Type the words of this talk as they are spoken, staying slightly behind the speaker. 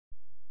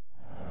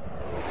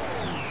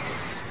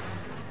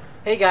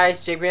Hey guys,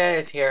 JBN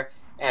is here,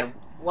 and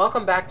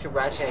welcome back to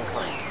Ratchet and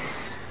Clank.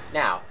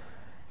 Now,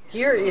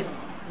 here is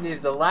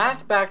the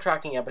last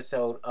backtracking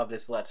episode of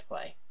this Let's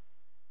Play.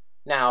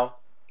 Now,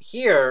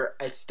 here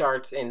it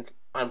starts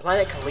on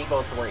planet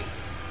Calibo 3.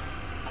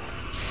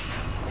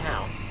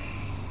 Now,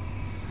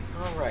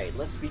 alright,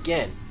 let's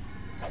begin.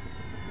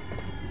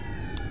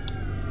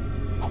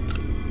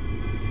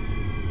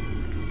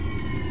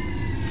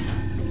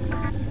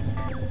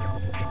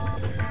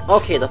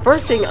 Okay, the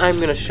first thing I'm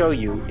going to show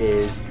you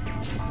is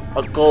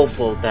a gold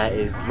bolt that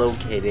is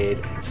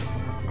located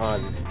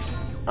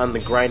on the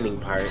grinding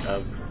part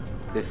of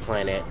this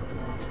planet.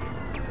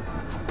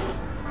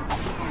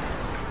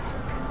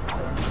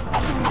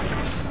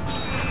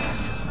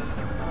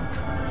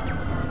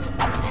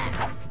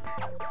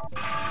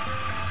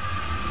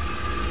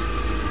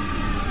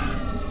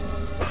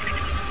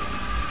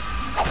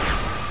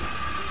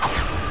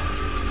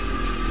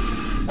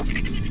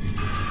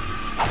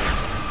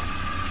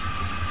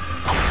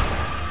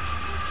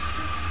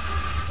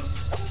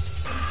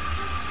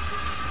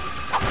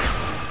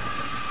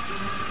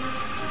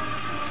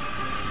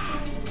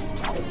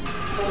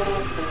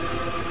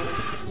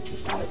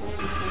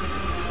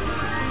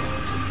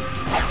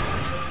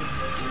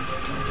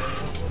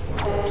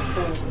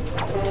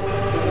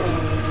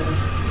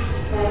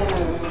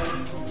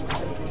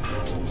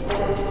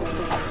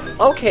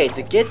 Okay,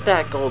 to get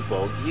that gold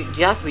bolt, you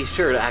have to be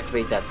sure to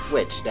activate that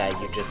switch that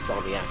you just saw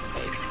me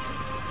activate.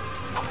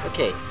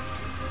 Okay,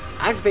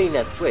 activating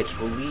that switch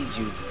will lead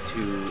you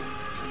to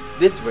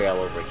this rail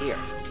over here.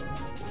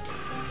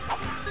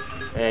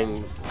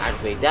 And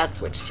activate that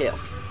switch too.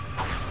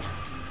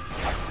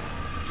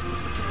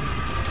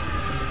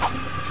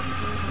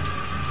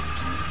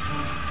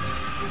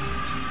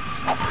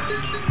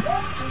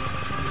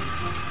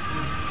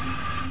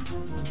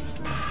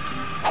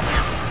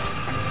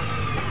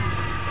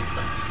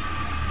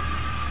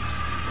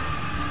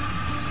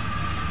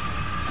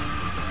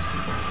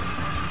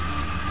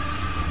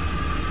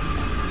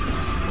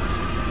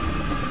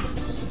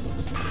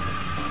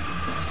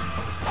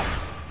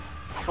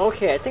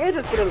 Okay, I think I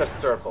just went in a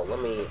circle. Let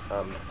me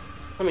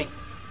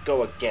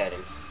go again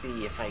and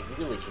see if I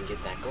really can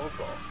get that gold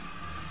ball.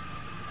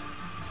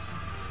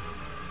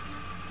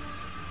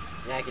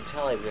 Yeah, I can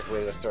tell I just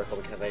went in a circle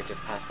because I just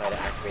passed by to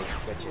activate the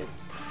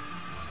switches.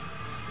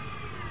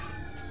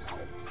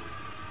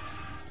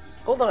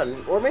 Hold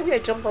on, or maybe I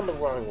jumped on the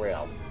wrong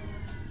rail.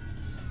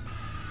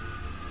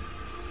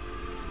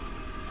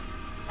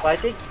 But I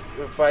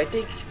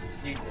think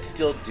you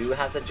still do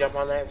have to jump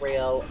on that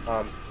rail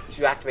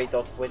to activate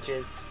those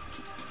switches.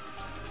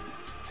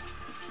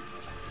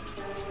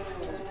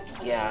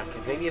 Yeah,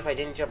 because maybe if I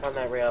didn't jump on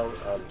that rail,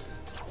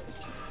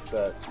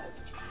 the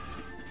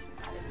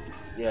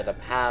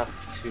path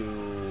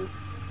to...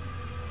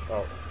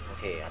 Oh,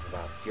 okay,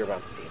 you're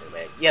about to see it in a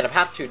minute. Yeah, the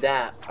path to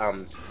that,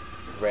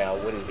 rail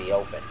wouldn't be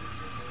open.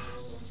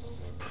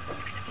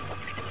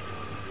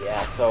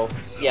 Yeah, so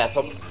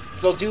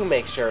do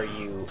make sure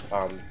you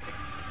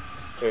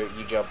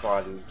jump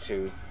on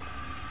to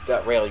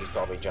that rail you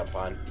saw me jump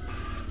on.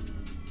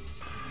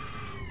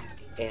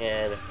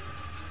 And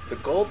the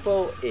gold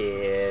bolt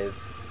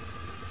is...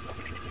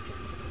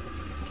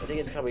 I think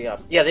it's coming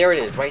up. Yeah, there it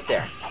is, right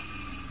there.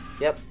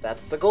 Yep,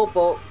 that's the gold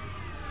bolt.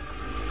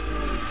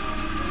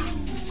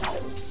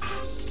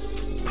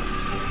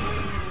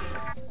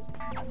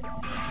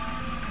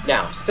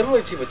 Now,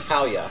 similar to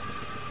Italia,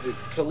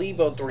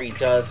 Calibo 3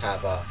 does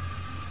have a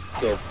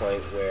skill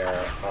point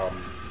where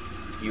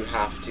you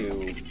have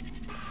to...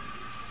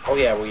 Oh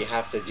yeah, where you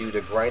have to do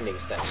the grinding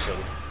section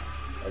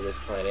of this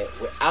planet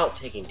without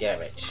taking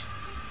damage.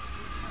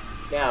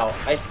 Now,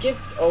 I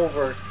skipped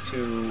over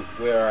to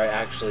where I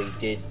actually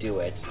did do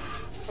it,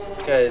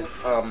 because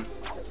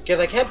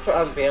I kept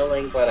on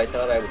failing, but I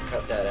thought I would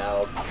cut that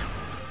out,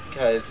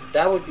 because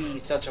that would be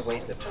such a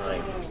waste of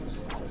time.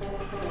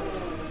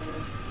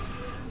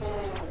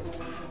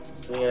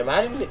 I mean,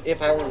 imagine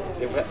if I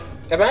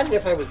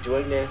was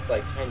doing this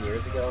like 10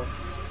 years ago.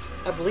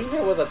 I believe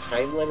there was a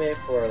time limit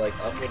for like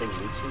uploading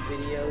YouTube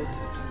videos.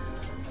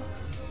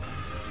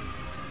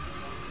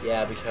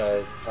 Yeah,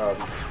 because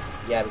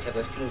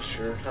I've seen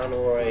Sure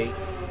Conroy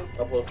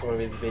upload some of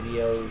his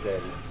videos,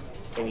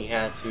 and he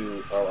had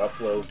to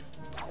upload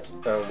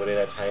within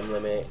a time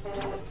limit,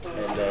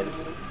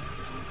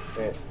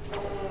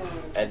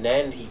 and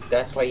then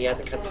that's why he had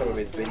to cut some of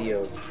his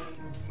videos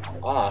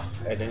off,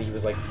 and then he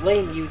was like,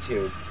 blame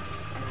YouTube.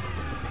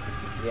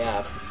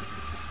 Yeah,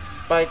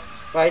 but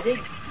I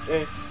think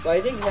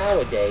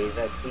nowadays,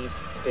 I think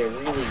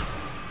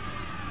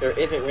there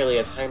isn't really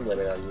a time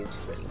limit on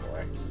YouTube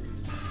anymore.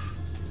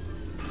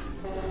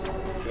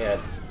 Yeah,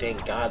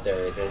 thank God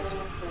there isn't.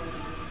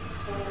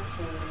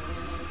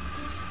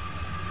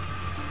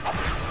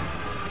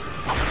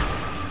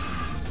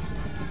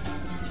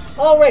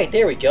 Alright,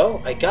 there we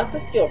go. I got the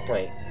skill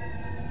point.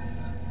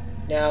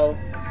 Now,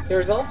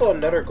 there's also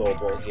another gold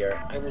bolt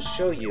here. I will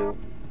show you.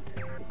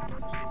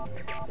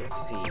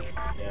 Let's see.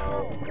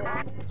 Now,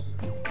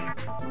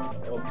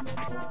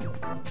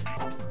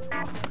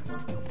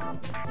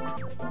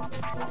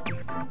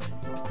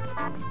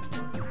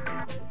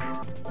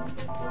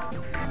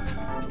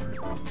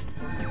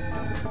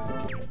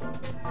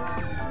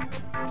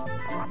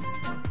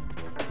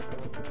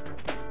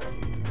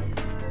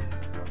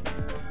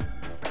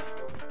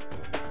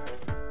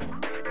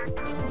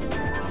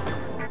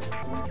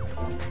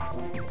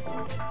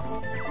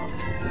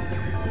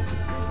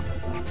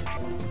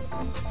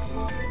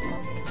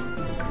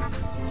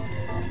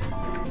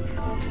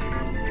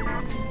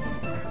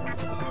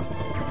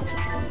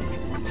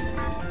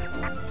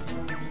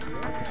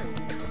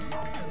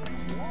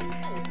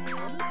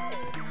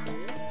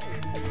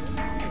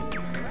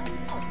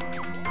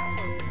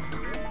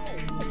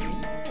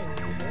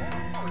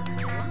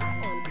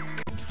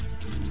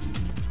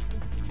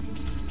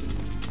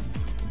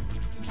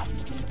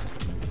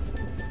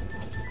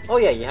 Oh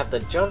yeah, you have to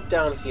jump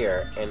down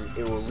here, and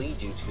it will lead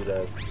you to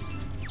the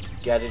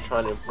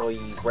Gadgetron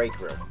employee break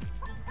room.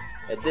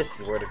 And this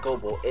is where the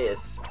Gobo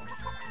is.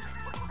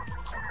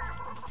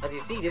 As you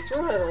see, this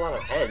room has a lot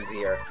of ends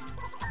here.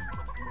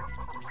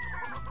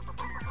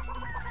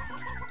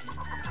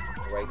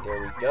 Right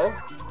there we go.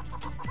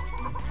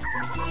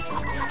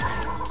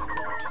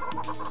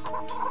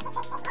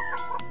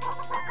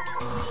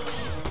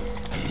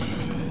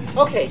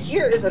 Okay,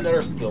 here is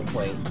another skill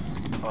point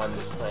on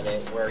this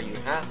planet where you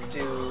have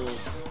to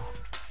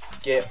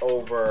get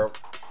over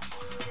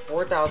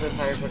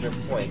 4,500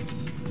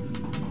 points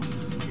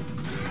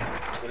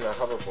in a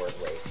hoverboard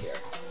race here.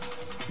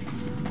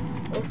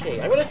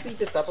 Okay, I'm gonna speed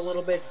this up a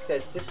little bit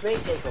since this may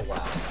take a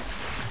while.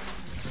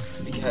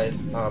 Because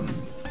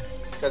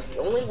the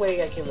only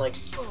way I can, like,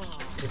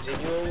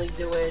 continually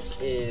do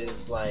it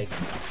is, like,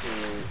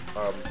 to,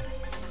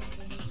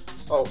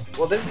 oh,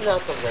 well, this is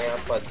not the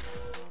ramp, but,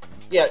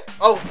 yeah,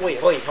 oh,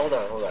 wait, hold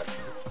on.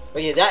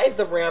 But yeah, that is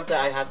the ramp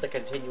that I have to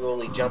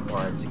continually jump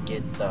on to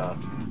get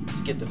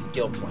the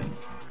skill point.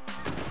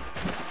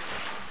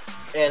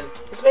 And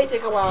this may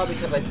take a while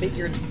because I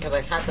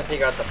had to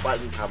figure out the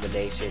button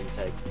combination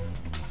to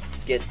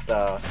get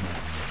the,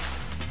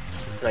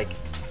 like,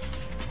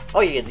 oh,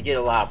 you get to get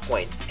a lot of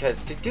points.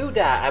 Because to do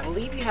that, I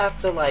believe you have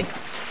to, like,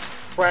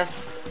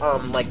 press,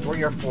 like,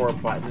 3 or 4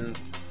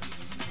 buttons.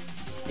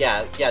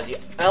 Yeah, the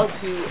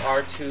L2,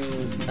 R2,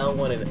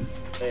 L1, and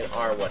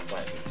R1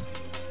 buttons.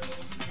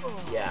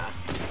 Yeah.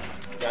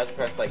 You have to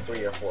press, like,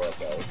 3 or 4 of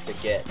those to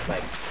get,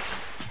 like,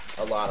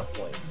 a lot of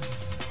points.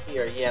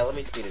 Here, yeah, let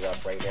me speed it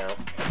up right now.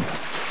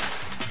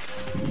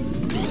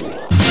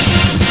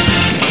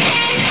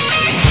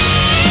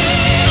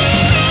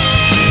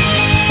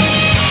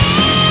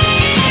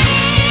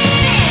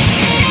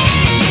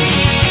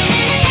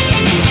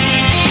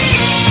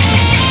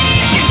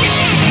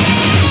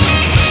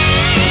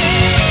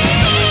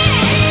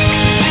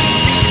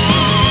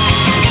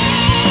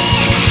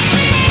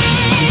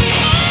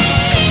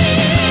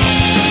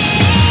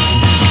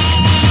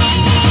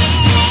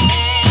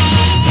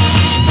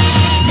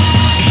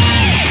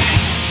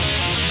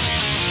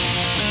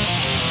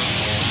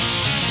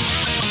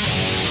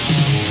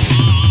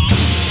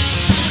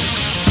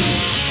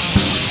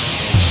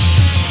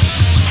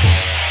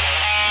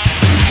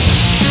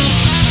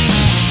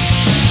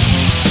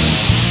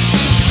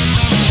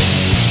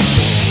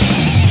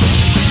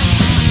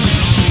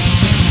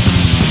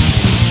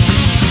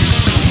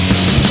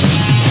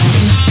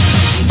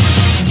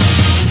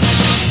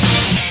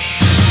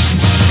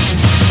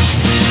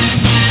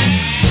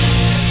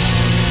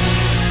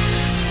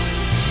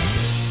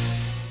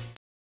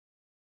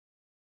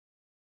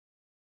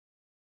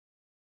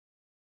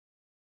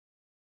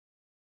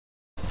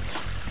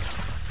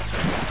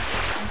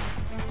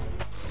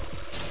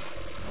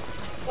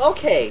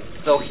 Okay,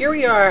 so here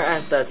we are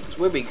at that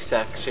swimming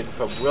section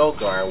from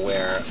Wilgar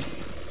where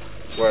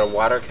the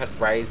water kept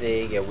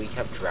rising and we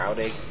kept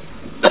drowning.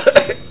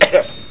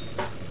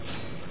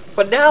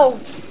 But now,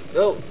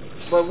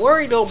 but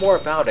worry no more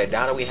about it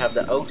now that we have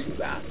the O2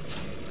 mask.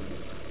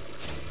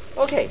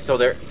 Okay, so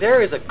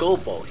there is a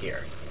Gobo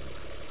here.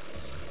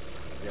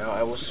 Now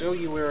I will show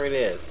you where it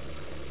is.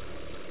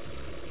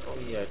 Oh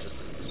yeah,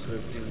 just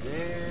swim through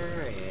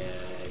there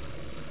and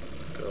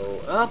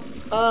go up,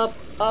 up,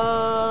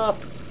 up.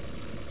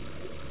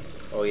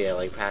 Oh yeah,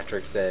 like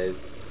Patrick says,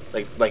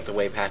 like the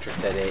way Patrick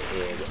said it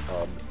in,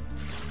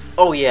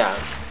 oh yeah,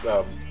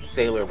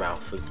 Sailor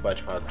Mouth with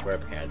SpongeBob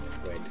SquarePants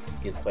when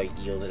he's playing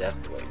Eels and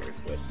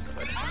Escalators with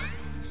SpongeBob.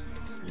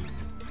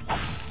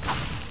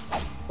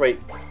 Right,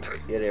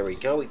 yeah, there we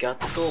go, we got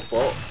the gold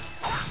bolt.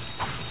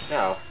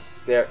 Now,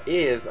 there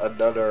is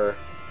another,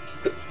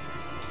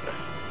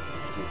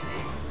 excuse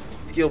me,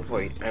 skill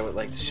point I would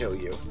like to show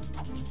you.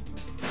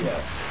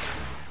 Yeah.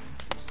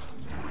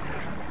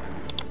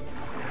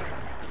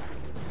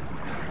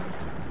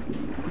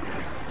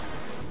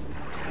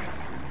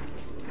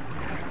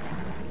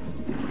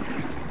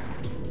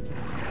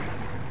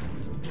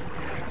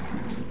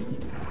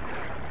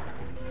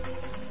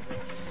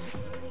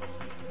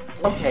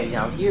 Okay,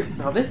 now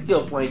this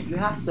skill point, you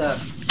have to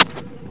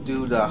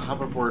do the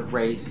hoverboard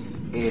race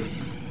in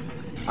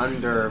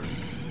under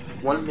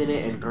 1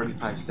 minute and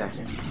 35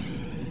 seconds.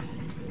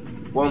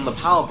 Well, in the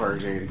PAL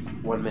version, it's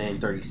 1 minute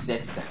and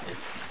 36 seconds.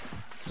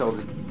 So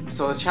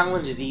the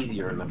challenge is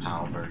easier in the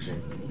PAL version.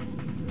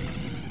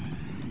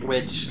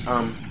 Which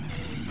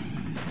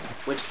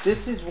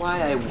this is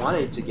why I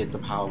wanted to get the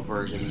PAL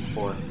version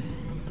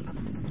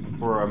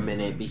for a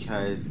minute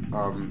because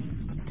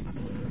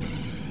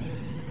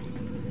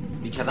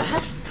I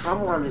had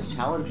trouble on this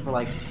challenge for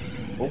like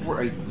over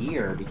a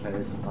year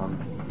because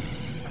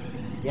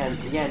yeah,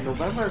 in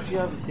November of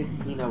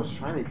 2016 I was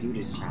trying to do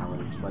this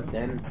challenge, but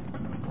then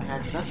I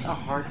had such a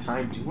hard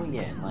time doing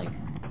it, like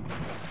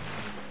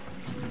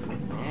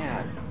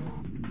man.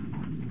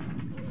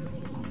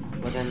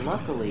 But then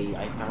luckily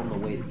I found a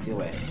way to do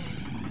it.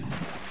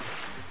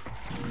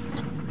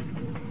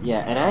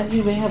 Yeah, and as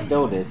you may have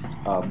noticed,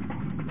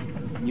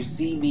 you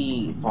see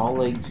me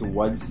falling to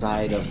one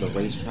side of the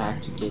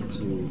racetrack to get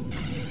to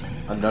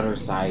another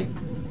side.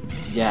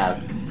 Yeah,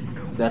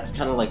 that's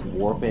kind of like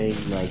warping.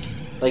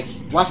 Like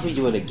watch me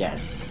do it again.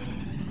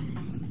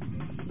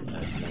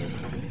 Okay.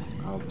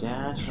 I'll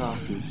dash off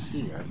to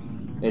here.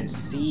 And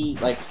see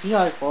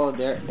how I fall in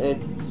there,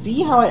 and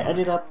see how I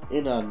ended up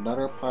in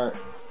another part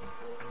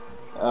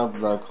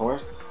of the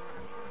course?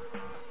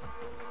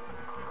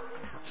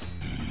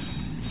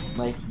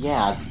 Like,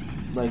 yeah,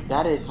 like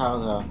that is how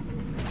to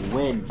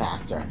win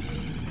faster.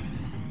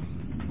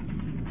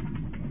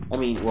 I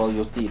mean, well,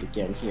 you'll see it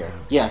again here.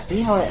 Yeah, see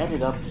how I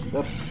ended up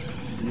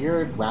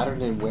here rather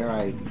than where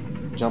I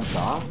jumped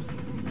off?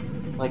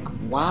 Like,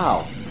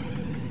 wow.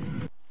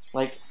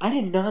 Like, I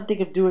did not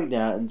think of doing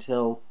that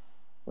until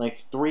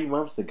like 3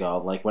 months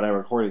ago, like when I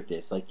recorded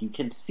this. Like, you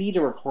can see the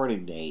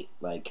recording date,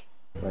 like,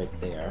 right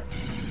there.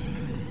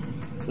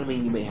 I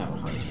mean, you may have a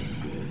hard time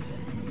seeing it.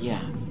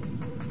 Yeah.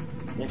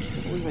 I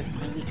can't believe I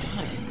finally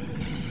got it.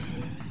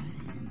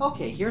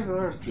 Okay, here's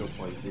another skill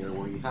point here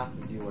where you have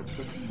to do a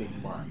twisty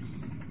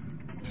McMarks.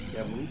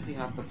 Yeah, I believe you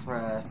have to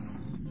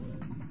press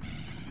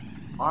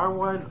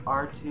R1,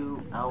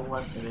 R2,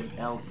 L1, and then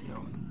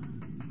L2.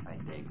 I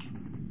think.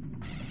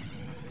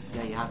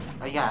 Yeah, you have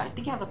to, yeah, I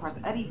think you have to press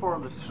any four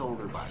of the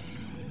shoulder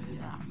buttons.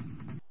 Yeah.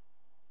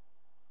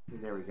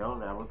 There we go,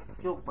 that was the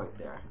skill point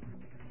there.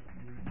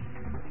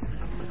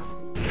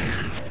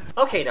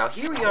 Okay, now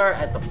here we are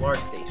at the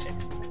Blarg Station.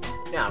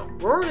 Now,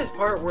 remember this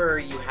part where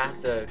you have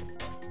to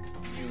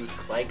use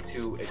Clank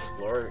to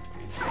explore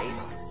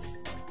space?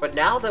 But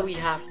now that we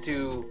have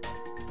the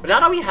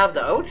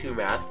O2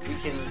 mask, we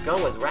can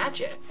go as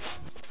Ratchet.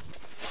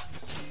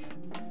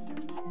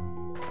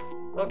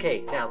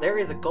 Okay, now there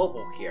is a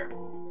Gobble here.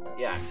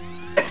 Yeah.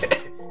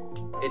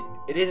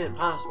 it isn't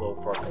possible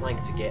for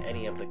Clank to get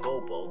any of the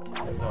gold bolts,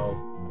 so...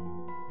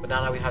 But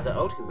now that we have the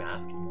O2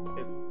 mask,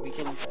 we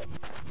can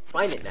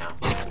find it now.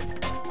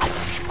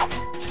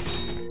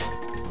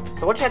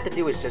 So what you have to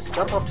do is just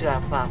jump up to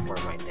that platform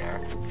right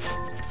there.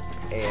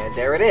 And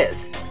there it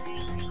is.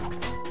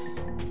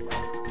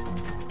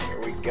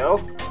 Here we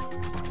go.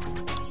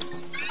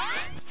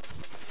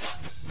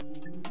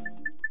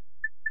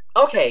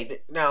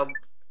 Okay, now,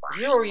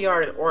 here we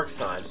are in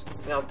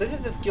Orxon. Now, this is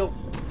the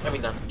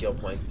not skill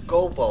point,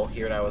 gold bowl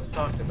here that I was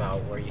talking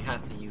about, where you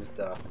have to use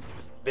the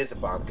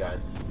Visibomb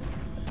gun.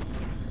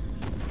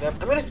 Now, I'm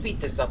gonna speed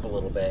this up a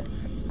little bit.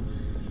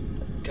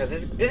 Because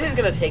this is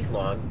gonna take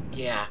long.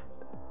 Yeah.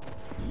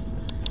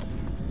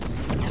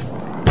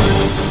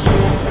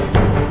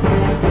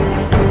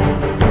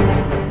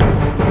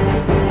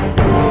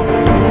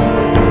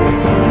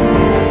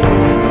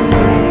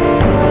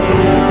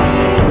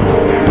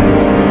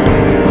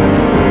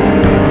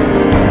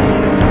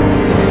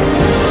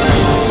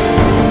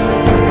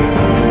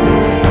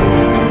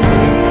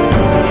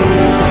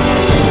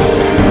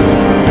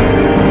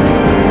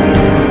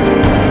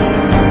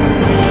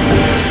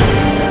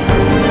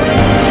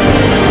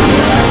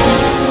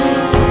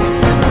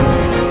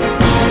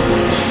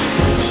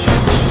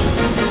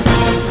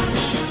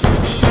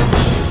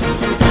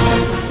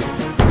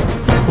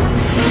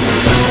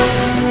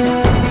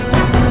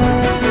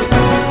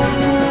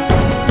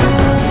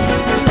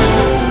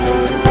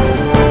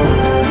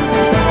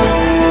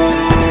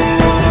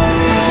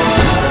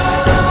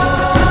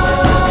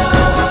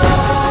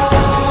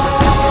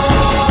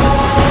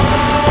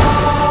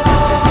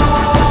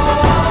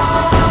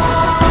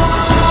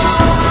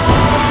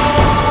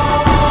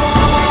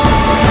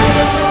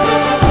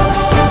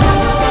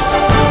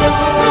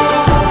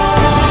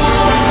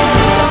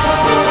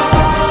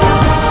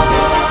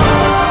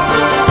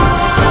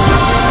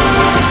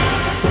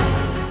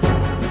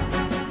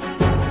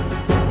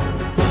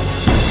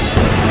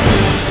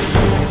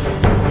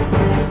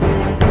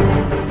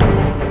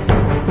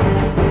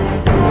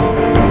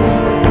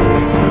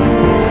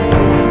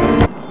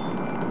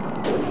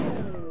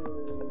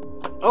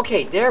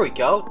 Okay, there we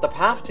go. The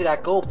path to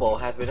that gold bowl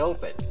has been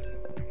opened.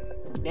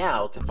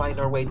 Now, to find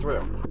our way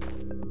through.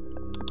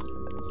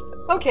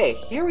 Okay,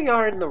 here we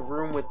are in the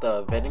room with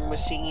the vending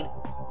machine.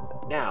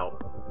 Now,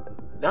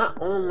 not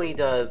only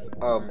does,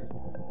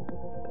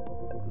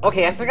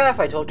 okay, I forgot if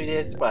I told you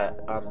this, but,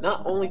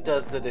 not only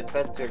does the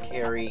dispenser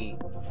carry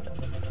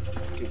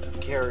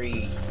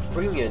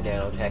premium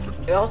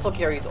nanotech, it also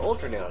carries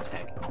ultra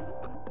nanotech.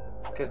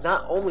 Because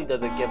not only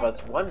does it give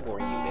us 1 more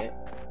unit,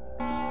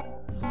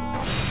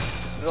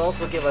 it'll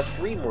also give us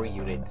 3 more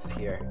units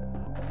here.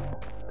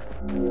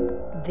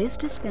 This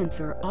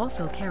dispenser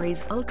also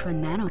carries Ultra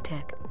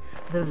Nanotech,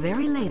 the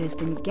very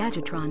latest in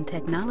Gadgetron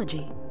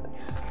technology.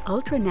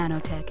 Ultra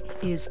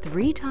Nanotech is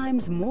 3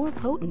 times more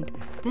potent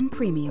than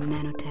Premium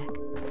Nanotech.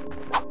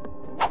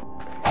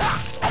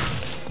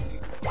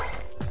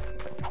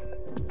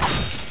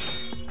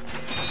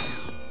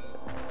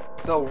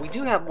 So we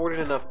do have more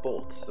than enough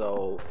bolts,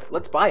 so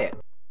let's buy it.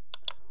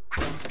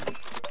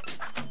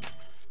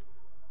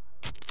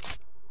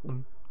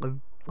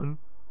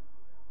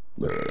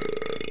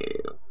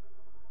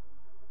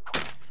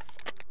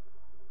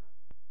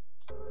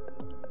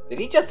 Did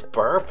he just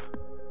burp?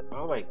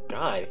 Oh my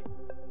god.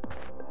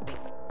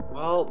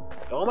 Well,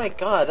 oh my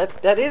god,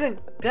 that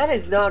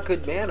is not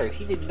good manners.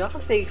 He did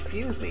not say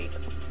excuse me.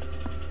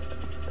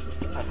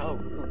 God, how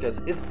rude, because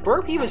his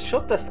burp even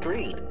shook the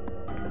screen.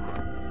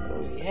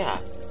 So yeah.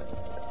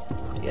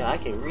 Yeah, I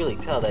can really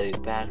tell that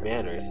it's bad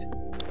manners.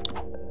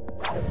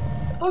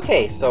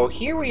 Okay, so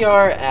here we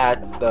are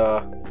at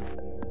the...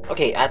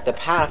 Okay, at the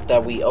path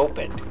that we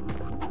opened.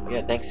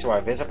 Yeah, thanks to our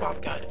Visibomb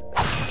gun.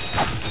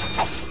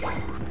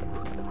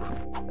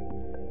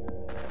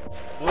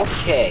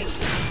 Okay.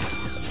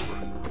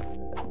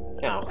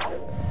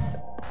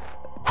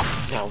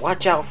 Now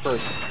watch out for...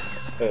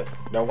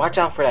 now watch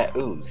out for that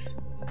ooze.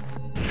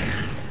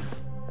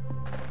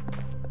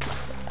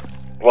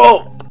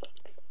 Whoa!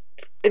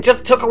 It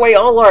just took away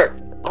all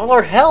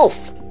our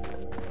health!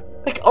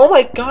 Like, oh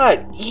my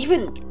god,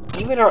 even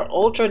our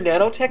Ultra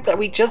Nanotech that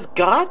we just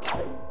got?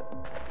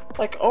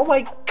 Like, oh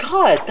my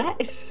god, that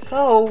is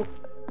so...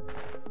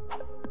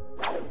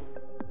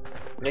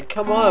 Like,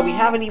 come on, we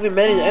haven't even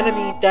met an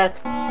enemy that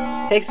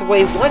takes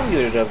away 1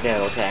 unit of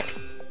Nanotech.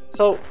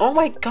 So, oh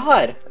my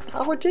god,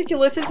 how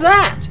ridiculous is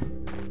that?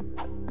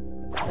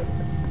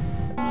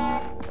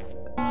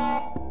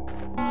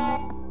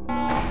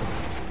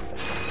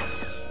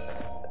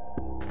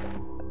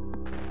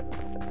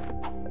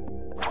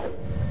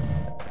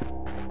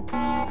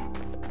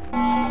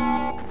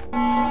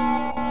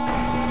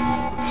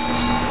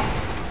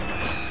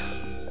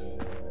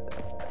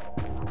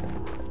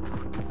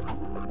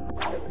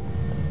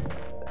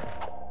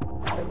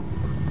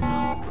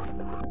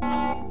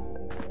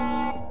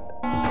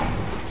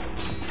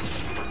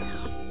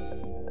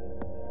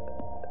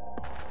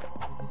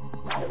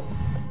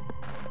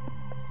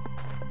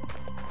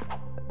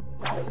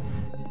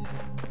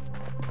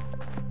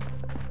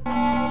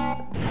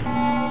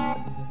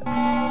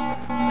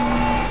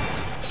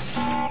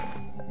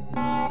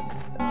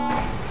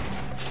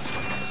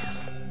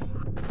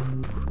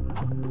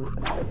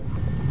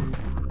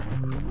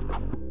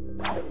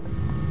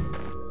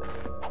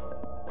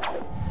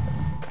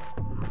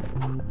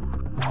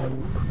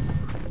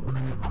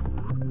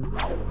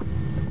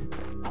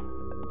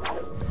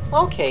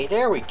 Okay,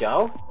 there we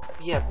go.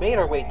 We have made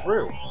our way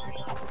through.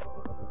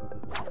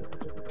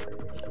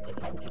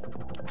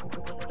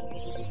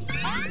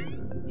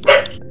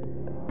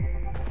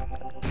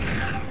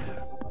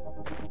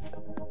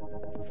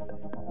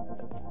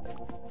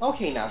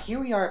 Okay, now here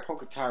we are at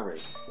Poketaru.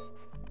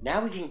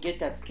 Now we can get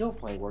that skill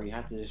point where you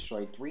have to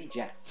destroy 3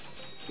 jets.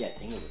 Yeah, I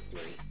think it was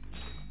 3.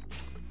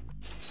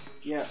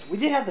 Yeah, we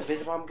did have the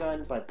Visibomb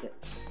gun, but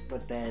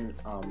then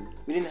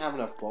we didn't have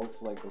enough bullets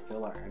to like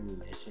refill our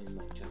ammunition,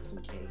 like just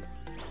in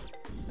case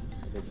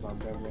the Visibomb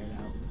gun ran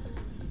out.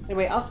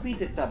 Anyway, I'll speed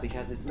this up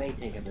because this may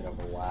take a bit of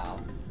a while.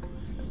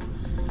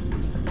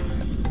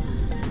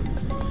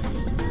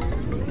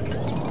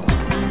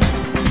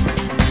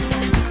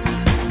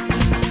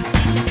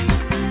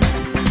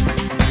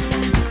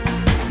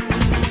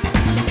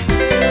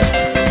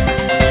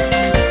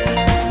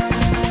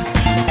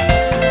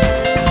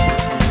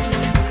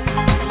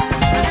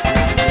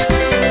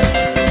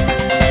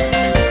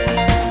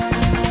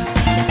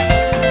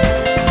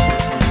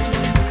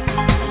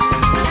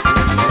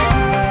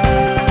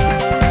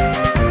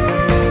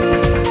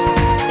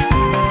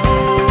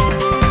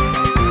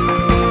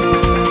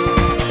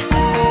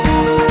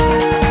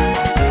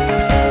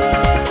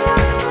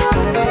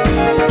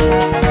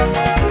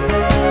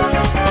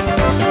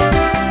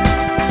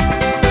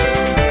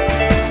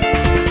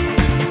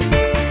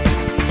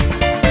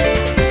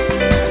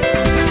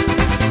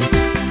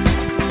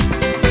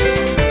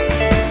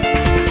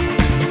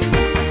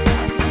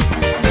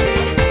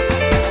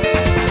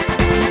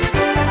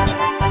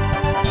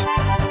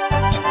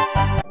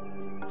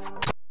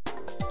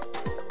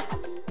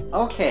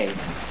 Okay,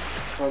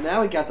 so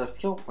now we got the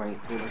skill point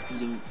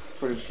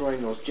for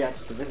destroying those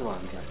jets with the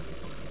Visibomb gun.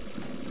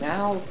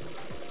 Now,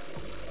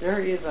 there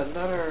is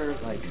another,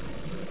 like,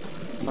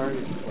 part of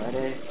this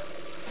planet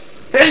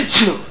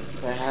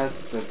that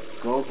has the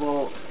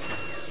global...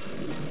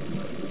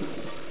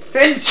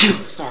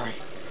 Sorry.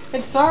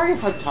 And sorry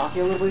if I'm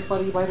talking a little bit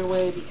funny, by the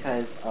way,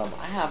 because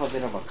I have a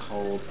bit of a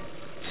cold.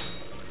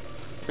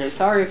 And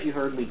sorry if you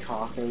heard me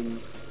coughing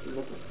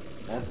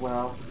as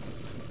well.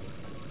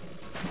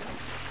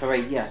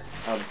 Alright, yes,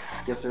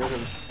 yes, there is a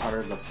part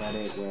of the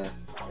planet where,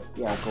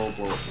 yeah,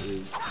 Global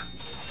is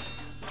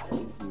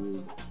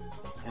being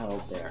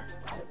held there.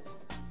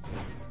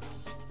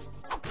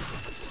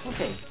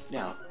 Okay,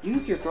 now,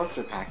 use your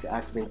thruster pack to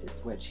activate the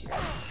switch here.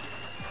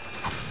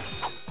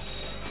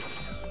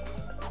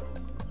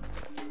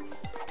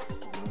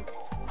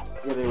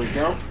 Yeah, there we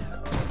go.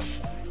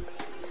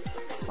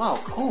 Wow,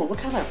 cool, look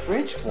how that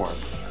bridge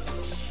forms.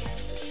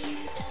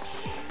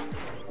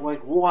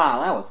 Like, wow,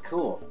 that was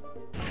cool.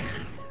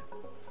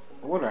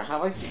 I wonder,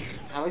 have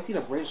I seen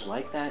a bridge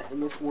like that in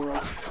this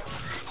world?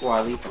 Or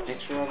at least a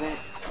picture of it?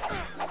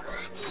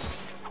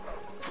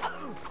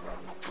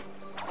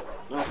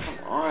 Oh,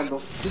 come on,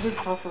 those stupid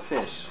puffer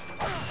fish.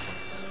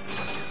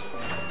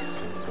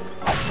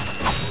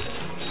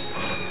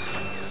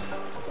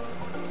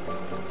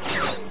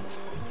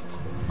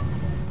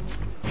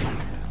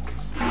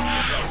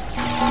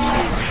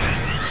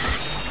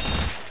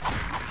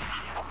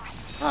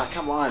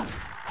 come on.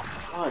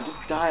 Oh,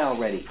 just die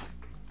already.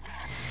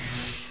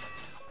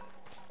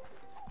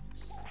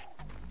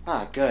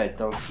 Ah, good.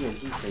 Those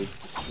TNT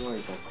crates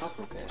destroyed those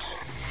pufferfish.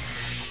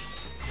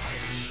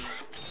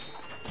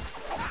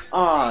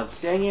 Aw, oh,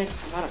 dang it.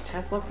 I'm out of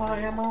Tesla pod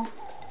ammo?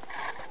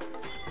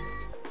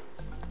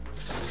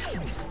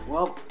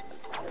 Well,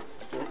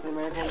 guess I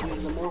might as well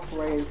use the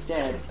Morph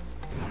instead.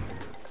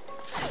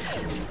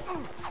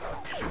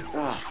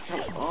 Ah,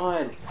 come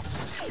on.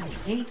 I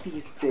hate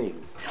these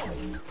things.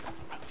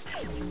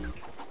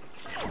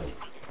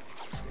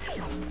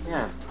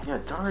 Yeah,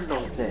 darn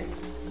those things.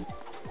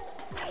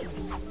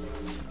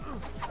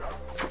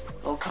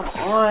 Oh, come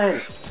on!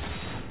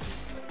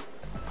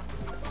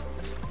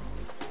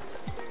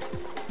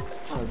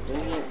 Oh,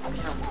 dang it. I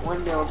have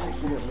one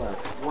nanotech unit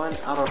left. 1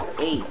 out of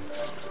 8.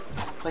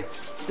 Like,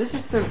 this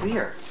is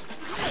severe.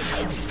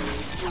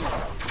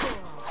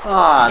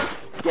 Ah,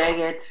 dang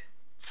it.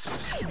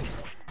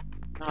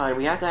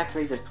 We have to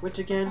activate that switch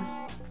again?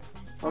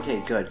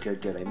 Okay,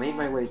 good. I made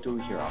my way through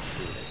here. I'll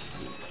do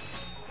this.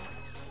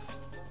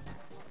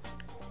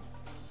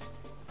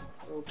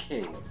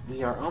 Okay,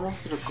 we are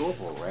almost to the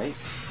goal, right?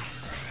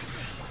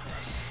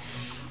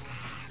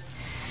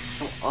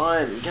 Come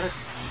on, we gotta...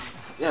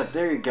 Yeah,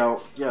 there you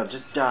go. Yeah,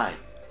 just die.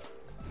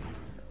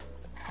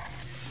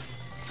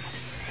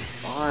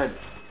 Come on.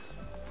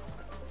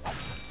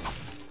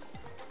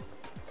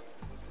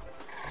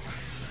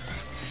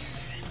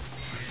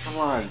 Come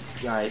on,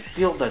 guys,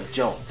 feel the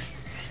jolt.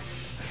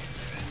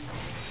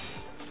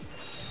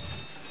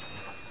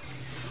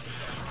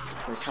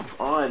 Oh, come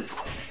on.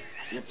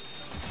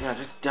 Yeah,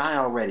 just die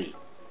already.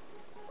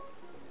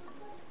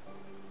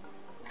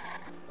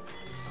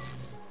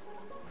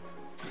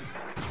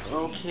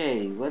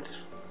 Okay,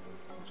 let's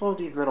move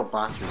these metal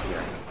boxes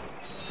here.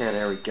 Okay,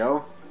 there we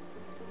go.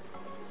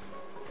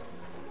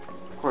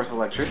 Of course,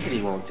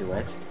 electricity won't do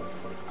it.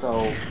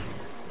 So,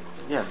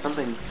 yeah,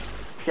 something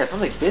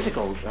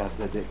physical has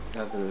to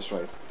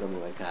destroy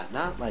something like that.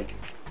 Not like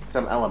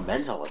some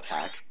elemental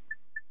attack,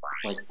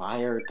 like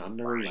fire,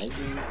 thunder,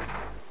 lightning.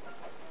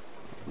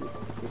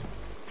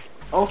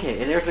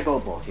 Okay, and there's the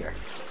gold ball here.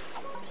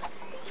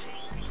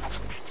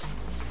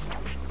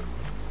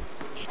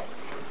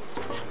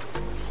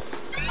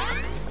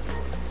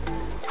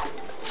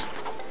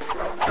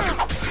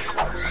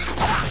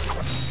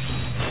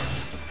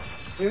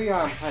 Here we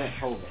are on planet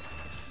Hoven.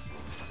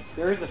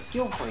 There is a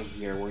skill point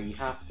here where you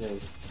have to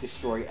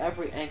destroy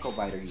every ankle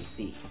biter you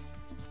see.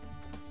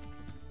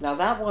 Now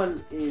that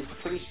one is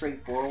pretty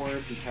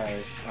straightforward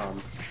because,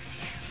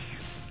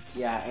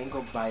 yeah,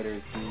 ankle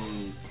biters do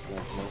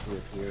mostly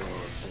appear in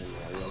certain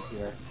areas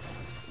here.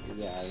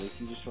 Yeah,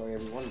 if you destroy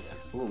every one of them,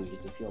 boom, you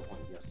get the skill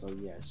point here. So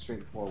yeah, it's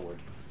straightforward.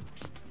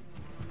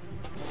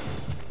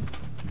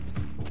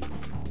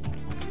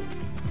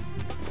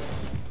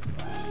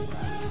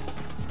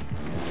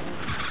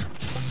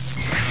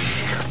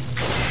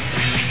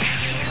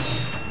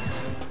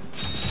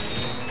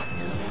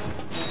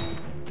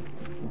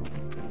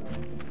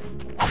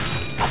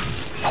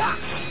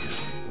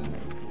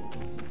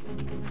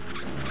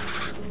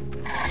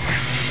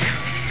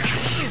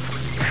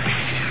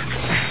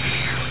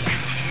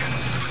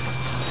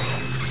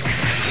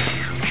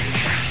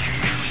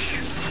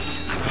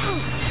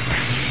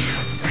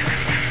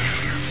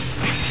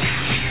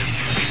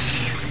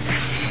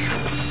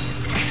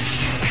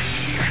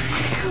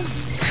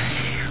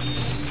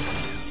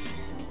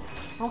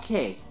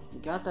 Okay, we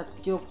got that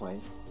skill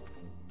point.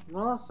 And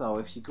also,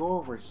 if you go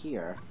over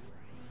here...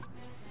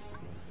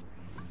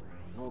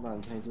 Hold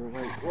on, can I do it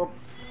right? Whoop!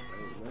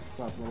 I messed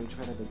up, let me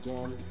try that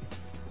again.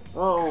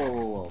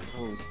 Oh,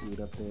 totally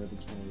screwed up there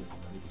because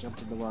I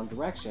jumped in the wrong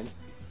direction.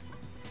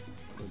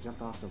 I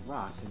jumped off the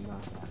rocks and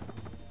not that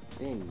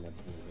thing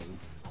that's moving.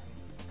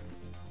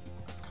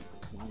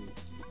 Come on.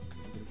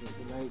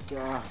 Like,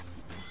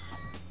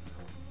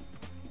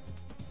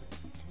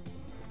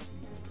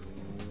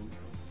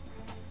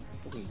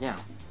 okay, now.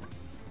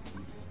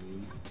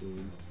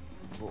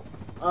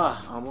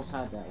 Almost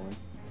had that one.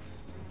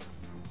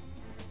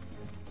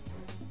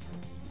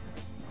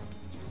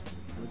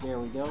 There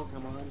we go,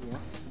 come on,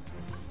 yes.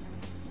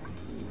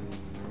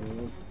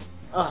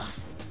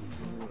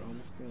 We're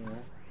almost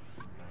there.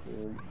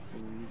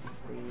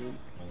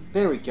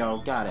 There we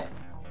go, got it.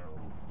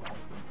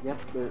 Yep,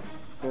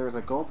 there's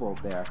a gold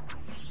bolt there.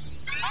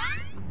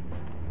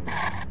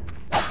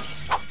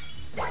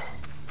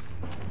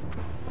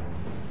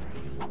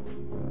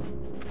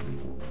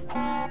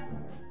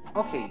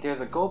 Okay,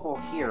 there's a gold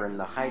bolt here in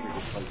the Hydra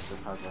displacer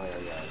puzzle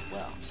area as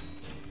well.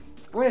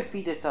 We're gonna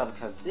speed this up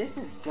because this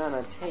is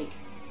gonna take,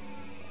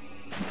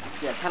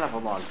 yeah, kind of a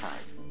long time.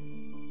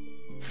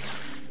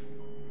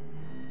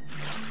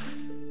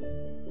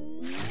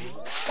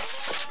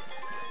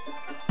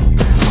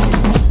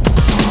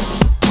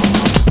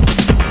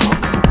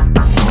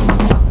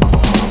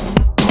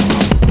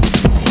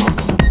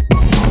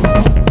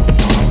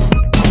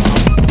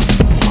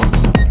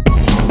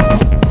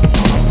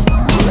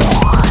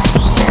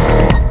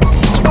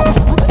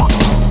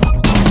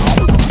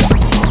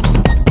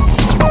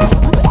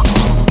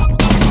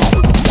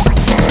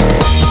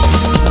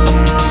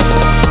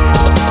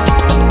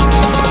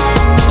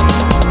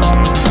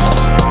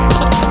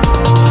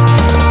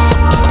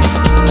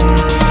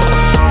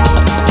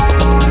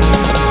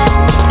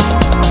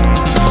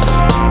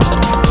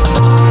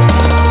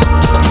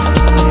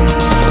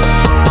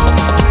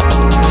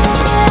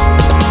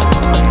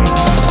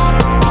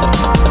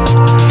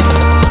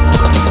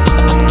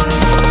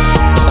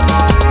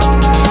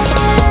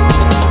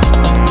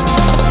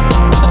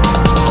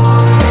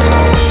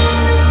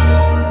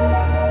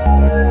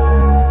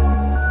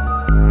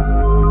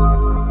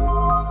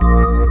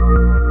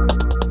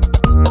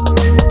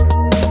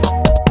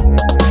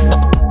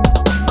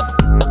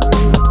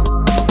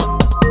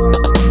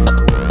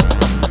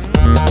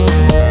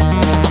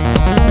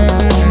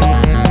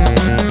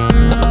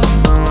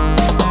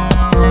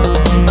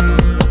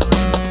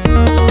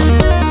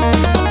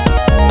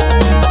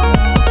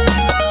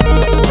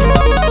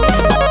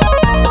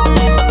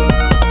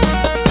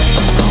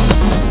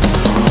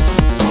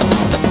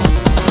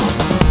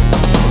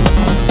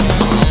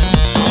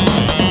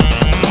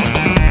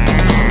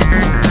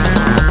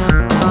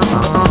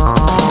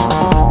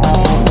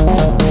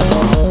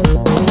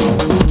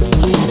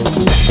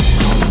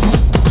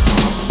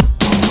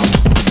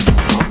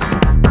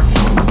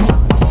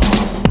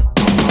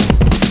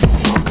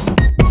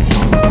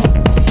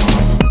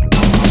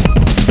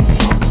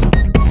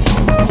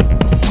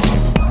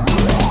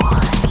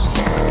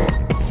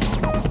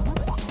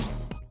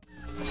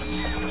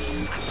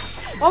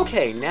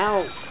 Okay,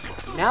 now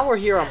we're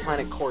here on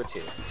planet Core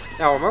 2.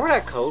 Now, remember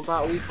that code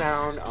bot we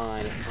found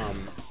on,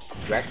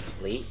 Drex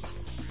Fleet?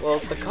 Well,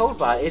 the code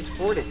bot is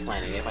for this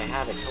planet, if I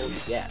haven't told you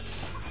yet.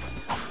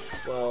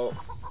 Well,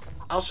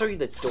 I'll show you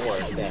the door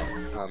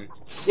then.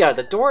 Yeah,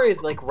 the door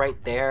is, like, right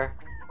there.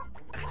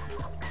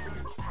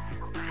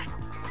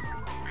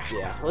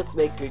 Yeah, let's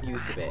make good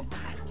use of it.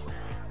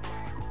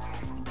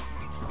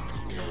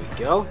 Here we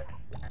go.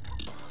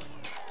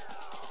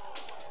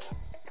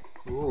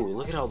 Ooh,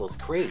 look at all those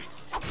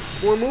crates.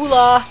 More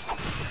moolah!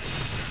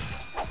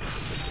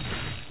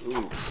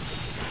 Ooh.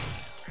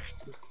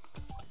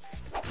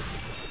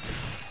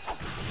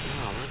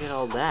 Wow, look at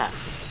all that.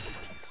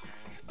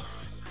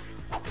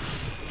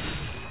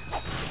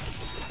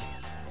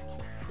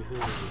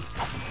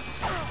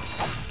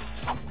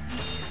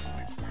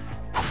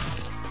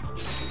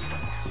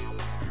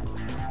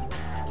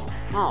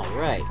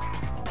 Alright.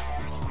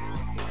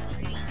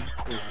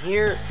 And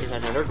here is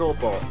another gold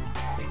bolt.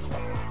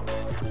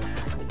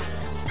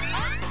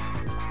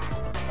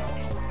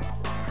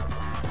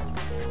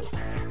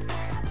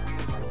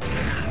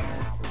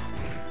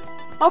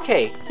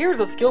 Okay, here's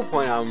a skill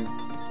point on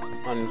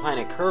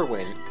planet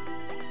Kerwin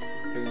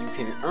that you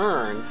can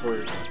earn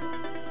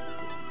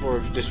for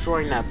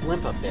destroying that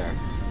blimp up there.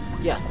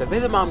 Yes, the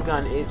Visibomb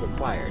gun is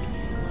required.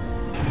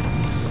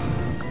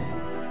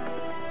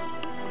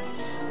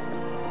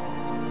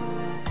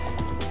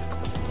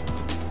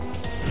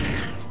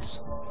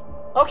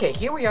 Okay,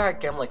 here we are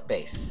at Gemlik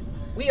Base.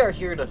 We are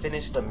here to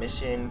finish the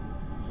mission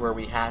where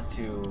we had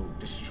to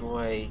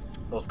destroy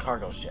those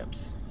cargo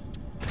ships.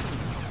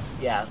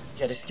 Yeah,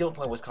 the skill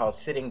point was called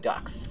Sitting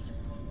Ducks.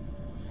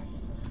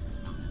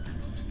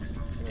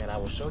 And I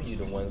will show you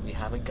the ones we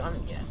haven't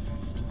gotten yet.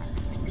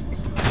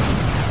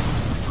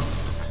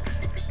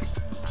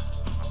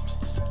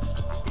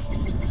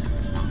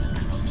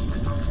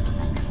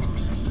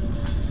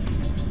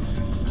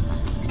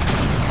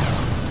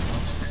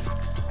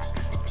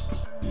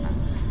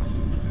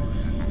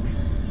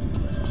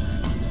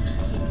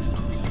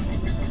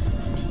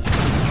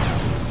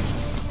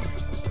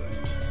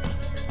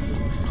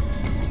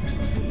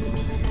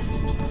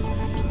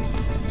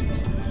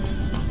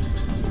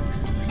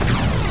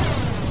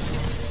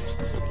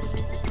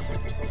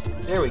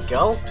 There we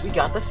go, we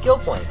got the skill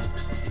point.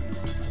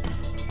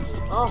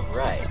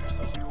 Alright.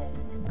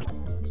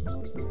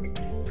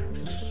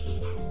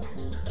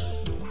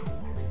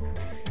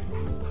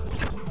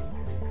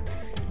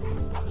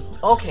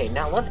 Okay,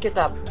 now let's get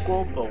that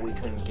gold bolt we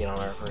couldn't get on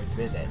our first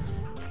visit.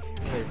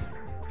 Because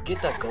to get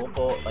that gold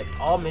bolt, like,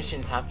 all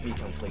missions have to be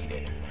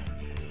completed.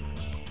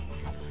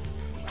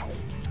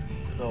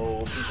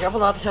 So be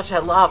careful not to touch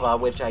that lava,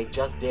 which I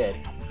just did.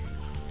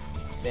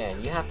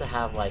 Man, you have to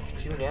have like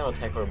 2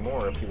 nanotech or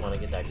more if you want to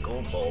get that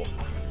gold bolt.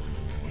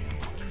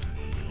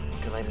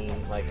 Because I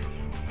mean, like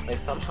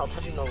somehow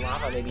touching the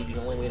lava may be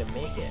the only way to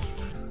make it.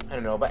 I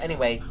don't know, but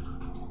anyway.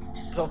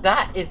 So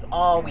that is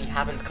all we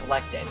haven't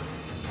collected.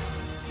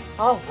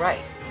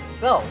 Alright,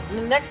 so in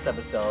the next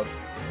episode,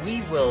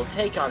 we will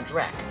take on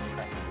Drek.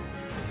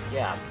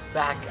 Yeah,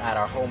 back at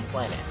our home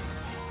planet.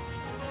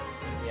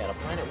 Yeah, the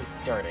planet we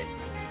started.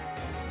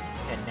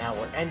 And now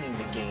we're ending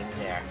the game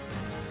there.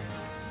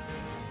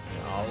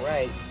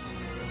 Alright.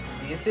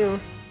 See you soon.